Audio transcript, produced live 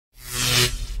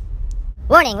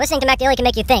Warning, listening to Mac Daily can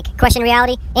make you think, question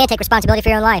reality, and take responsibility for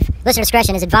your own life. Listener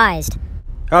discretion is advised.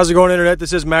 How's it going, Internet?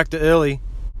 This is Mac Daily.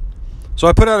 So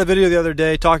I put out a video the other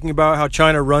day talking about how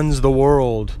China runs the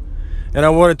world. And I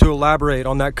wanted to elaborate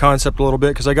on that concept a little bit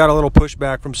because I got a little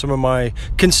pushback from some of my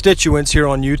constituents here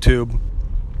on YouTube.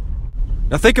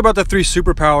 Now think about the three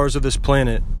superpowers of this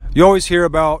planet. You always hear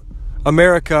about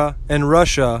America and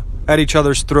Russia at each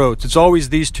other's throats. It's always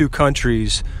these two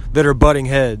countries that are butting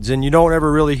heads, and you don't ever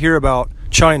really hear about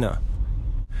China.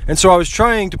 And so I was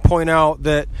trying to point out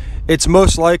that it's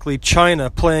most likely China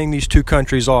playing these two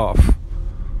countries off.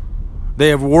 They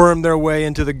have wormed their way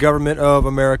into the government of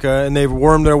America, and they've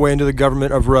wormed their way into the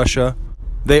government of Russia.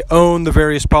 They own the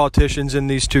various politicians in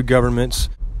these two governments.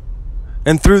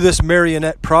 And through this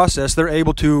marionette process, they're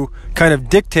able to kind of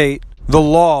dictate the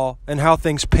law and how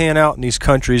things pan out in these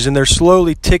countries, and they're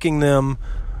slowly ticking them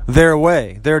their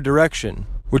way, their direction,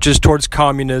 which is towards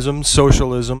communism,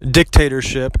 socialism,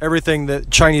 dictatorship, everything that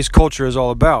Chinese culture is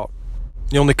all about.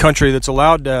 The only country that's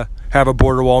allowed to have a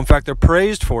border wall. In fact, they're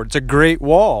praised for it. It's a great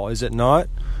wall, is it not?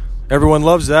 Everyone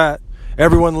loves that.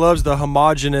 Everyone loves the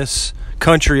homogeneous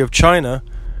country of China.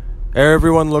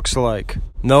 Everyone looks alike.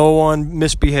 No one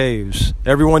misbehaves.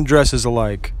 Everyone dresses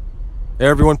alike.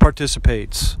 Everyone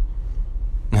participates.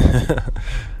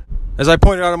 As I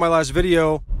pointed out in my last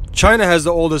video, China has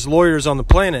the oldest lawyers on the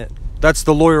planet. That's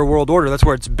the lawyer world order. That's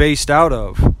where it's based out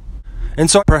of. And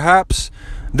so perhaps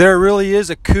there really is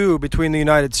a coup between the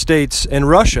United States and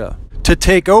Russia to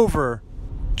take over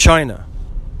China.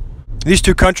 These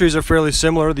two countries are fairly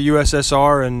similar. The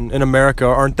USSR and America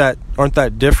aren't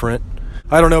that different.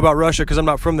 I don't know about Russia because I'm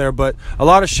not from there, but a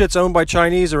lot of shit's owned by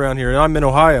Chinese around here, and I'm in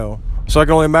Ohio, so I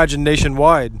can only imagine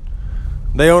nationwide.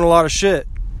 They own a lot of shit.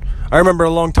 I remember a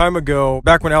long time ago,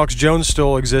 back when Alex Jones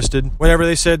still existed, whenever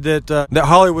they said that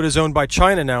Hollywood is owned by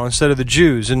China now instead of the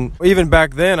Jews. And even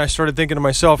back then, I started thinking to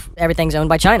myself, Everything's owned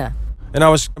by China. And I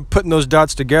was putting those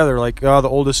dots together, like the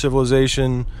oldest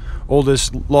civilization,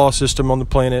 oldest law system on the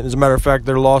planet. As a matter of fact,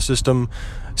 their law system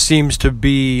seems to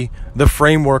be the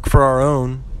framework for our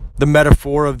own, the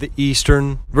metaphor of the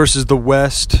Eastern versus the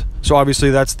West. So obviously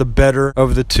that's the better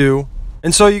of the two.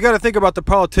 And so you got to think about the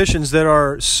politicians that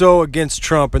are so against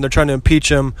Trump and they're trying to impeach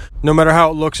him. No matter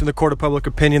how it looks in the court of public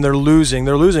opinion, they're losing.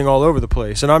 They're losing all over the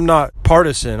place. And I'm not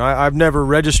partisan. I've never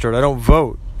registered. I don't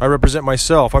vote. I represent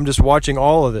myself. I'm just watching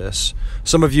all of this.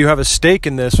 Some of you have a stake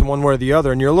in this one way or the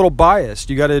other, and you're a little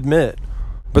biased, you got to admit.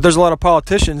 But there's a lot of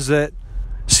politicians that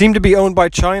seem to be owned by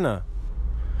China.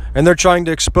 And they're trying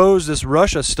to expose this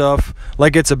Russia stuff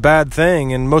like it's a bad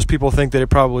thing, and most people think that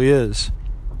it probably is.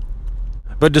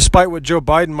 But despite what Joe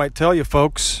Biden might tell you,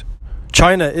 folks,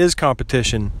 China is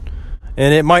competition.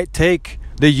 And it might take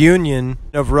the union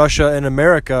of Russia and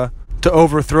America to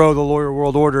overthrow the lawyer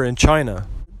world order in China.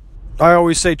 I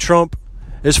always say Trump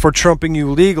is for trumping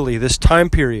you legally, this time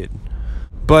period.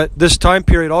 But this time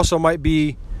period also might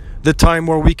be the time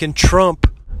where we can trump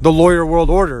the lawyer world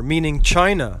order, meaning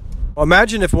China.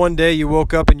 Imagine if one day you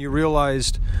woke up and you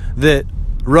realized that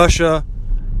Russia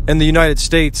and the United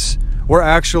States were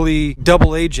actually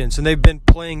double agents, and they've been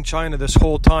playing China this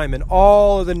whole time, and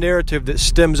all of the narrative that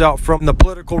stems out from the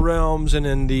political realms and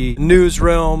in the news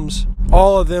realms,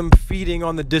 all of them feeding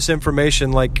on the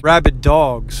disinformation like rabid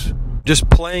dogs, just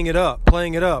playing it up,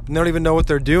 and they don't even know what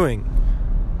they're doing.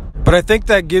 But I think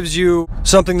that gives you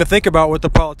something to think about with the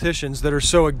politicians that are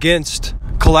so against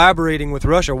collaborating with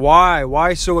Russia.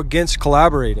 Why so against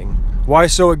collaborating? Why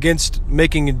so against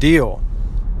making a deal?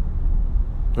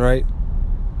 Right?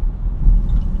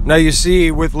 Now you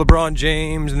see with Lebron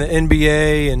James and the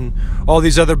NBA and all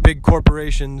these other big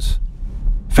corporations,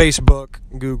 Facebook,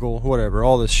 Google, whatever,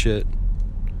 all this shit,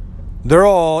 they're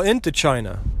all into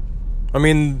China. I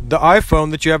mean, the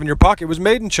iPhone that you have in your pocket was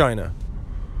made in China.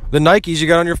 The Nikes you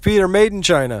got on your feet are made in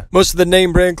China. Most of the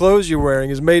name brand clothes you're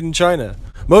wearing is made in China.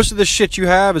 Most of the shit you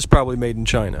have is probably made in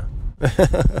China.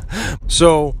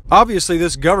 So, obviously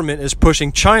this government is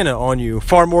pushing China on you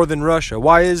far more than Russia.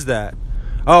 Why is that?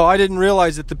 Oh, I didn't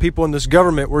realize that the people in this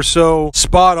government were so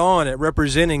spot on at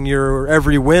representing your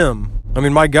every whim. I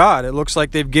mean, my God, it looks like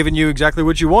they've given you exactly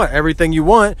what you want, everything you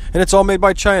want, and it's all made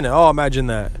by China. Oh, imagine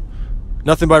that.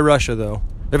 Nothing by Russia, though.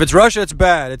 If it's Russia, it's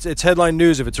bad. It's headline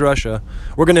news if it's Russia.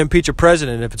 We're going to impeach a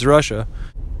president if it's Russia.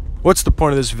 What's the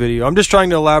point of this video? I'm just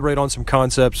trying to elaborate on some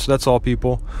concepts. That's all,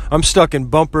 people. I'm stuck in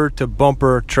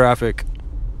bumper-to-bumper traffic.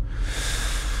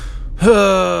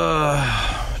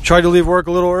 Tried to leave work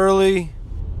a little early.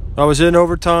 I was in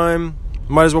overtime.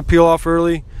 Might as well peel off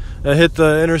early. I hit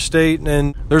the interstate,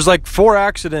 and there's like 4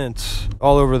 accidents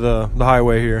all over the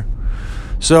highway here.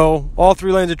 So all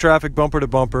 3 lanes of traffic, bumper to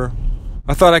bumper.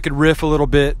 I thought I could riff a little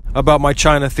bit about my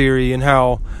China theory and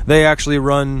how they actually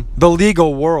run the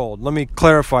legal world. Let me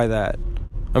clarify that.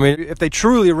 I mean, if they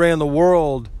truly ran the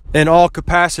world in all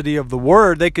capacity of the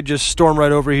word, they could just storm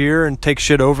right over here and take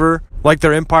shit over, like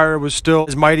their empire was still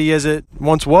as mighty as it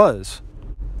once was.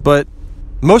 But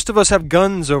most of us have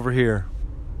guns over here.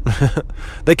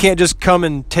 They can't just come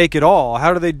and take it all.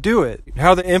 How do they do it?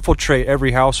 How do they infiltrate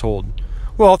every household?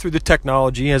 Well, through the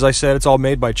technology. As I said, it's all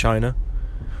made by China.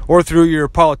 Or through your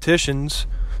politicians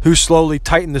who slowly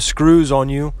tighten the screws on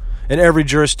you in every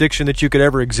jurisdiction that you could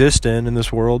ever exist in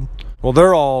this world. Well,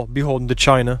 they're all beholden to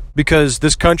China because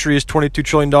this country is $22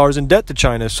 trillion in debt to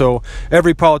China. So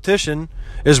every politician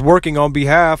is working on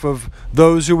behalf of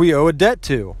those who we owe a debt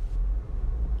to.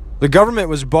 The government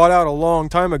was bought out a long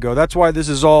time ago. That's why this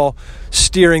is all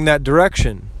steering that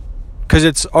direction, because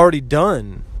it's already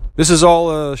done. This is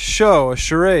all a show, a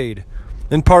charade.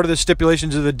 And part of the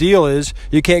stipulations of the deal is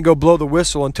you can't go blow the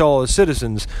whistle and tell all the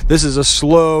citizens. This is a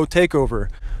slow takeover.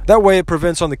 That way it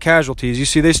prevents on the casualties. You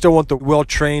see, they still want the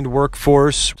well-trained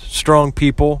workforce, strong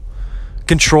people,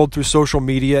 controlled through social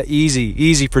media.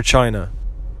 Easy for China.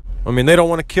 I mean, they don't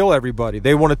want to kill everybody.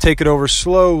 They want to take it over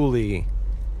slowly.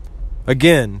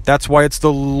 Again, that's why it's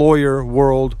the lawyer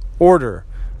world order.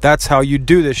 That's how you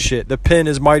do this shit. The pen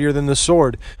is mightier than the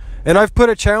sword. And I've put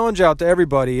a challenge out to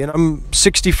everybody, and I'm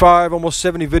 65, almost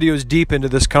 70 videos deep into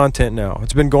this content now.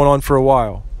 It's been going on for a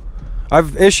while.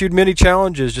 I've issued many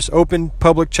challenges, just open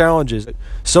public challenges.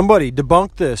 Somebody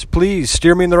debunk this. Please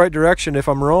steer me in the right direction if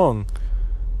I'm wrong.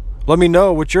 Let me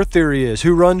know what your theory is.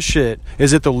 Who runs shit?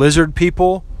 Is it the lizard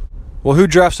people? Well, who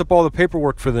drafts up all the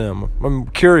paperwork for them? I'm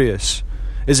curious.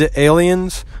 Is it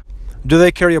aliens? Do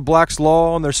they carry a Black's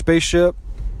Law on their spaceship?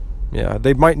 Yeah,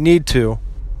 they might need to.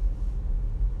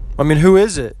 I mean, who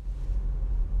is it?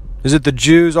 Is it the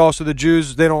Jews? Also, the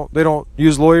Jews, they don't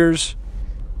use lawyers.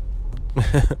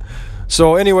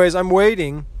 So anyways, I'm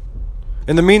waiting.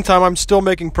 In the meantime, I'm still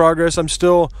making progress. I'm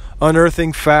still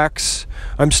unearthing facts.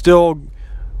 I'm still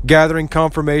gathering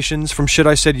confirmations from shit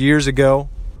I said years ago.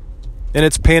 And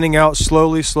it's panning out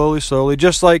slowly,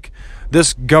 just like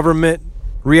this government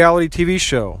reality TV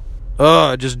show.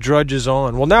 It just drudges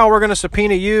on. Well, now we're going to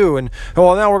subpoena you, and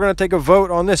well, now we're going to take a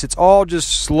vote on this. It's all just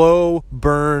slow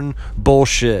burn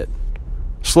bullshit.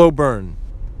 Slow burn.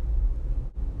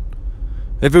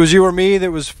 If it was you or me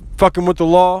that was fucking with the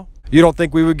law, you don't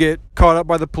think we would get caught up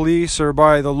by the police or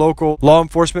by the local law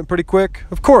enforcement pretty quick?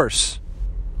 Of course.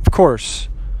 Of course.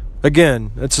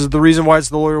 Again, this is the reason why it's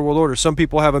the lawyer world order. Some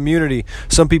people have immunity.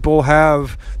 Some people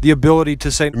have the ability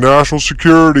to say national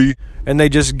security, and they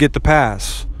just get the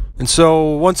pass. And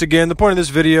so, once again, the point of this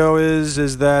video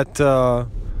is that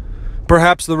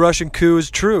perhaps the Russian coup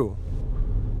is true.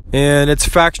 And it's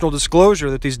factional disclosure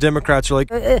that these Democrats are like,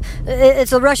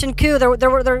 it's a Russian coup. They're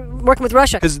working with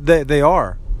Russia. Because they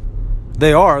are.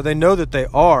 They are. They know that they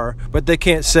are, but they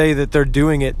can't say that they're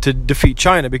doing it to defeat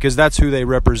China because that's who they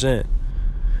represent.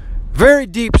 Very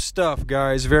deep stuff,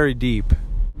 guys. Very deep.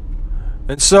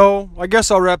 And so, I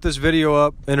guess I'll wrap this video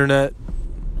up, Internet,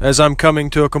 as I'm coming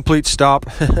to a complete stop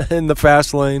in the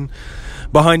fast lane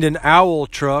behind an owl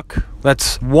truck.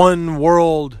 That's One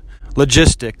World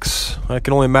Logistics. I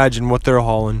can only imagine what they're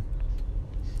hauling.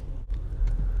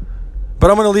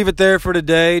 But I'm going to leave it there for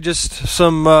today. Just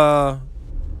some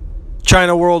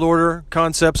China world order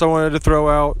concepts I wanted to throw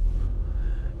out.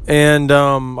 And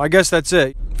I guess that's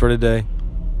it for today.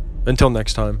 Until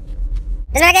next time.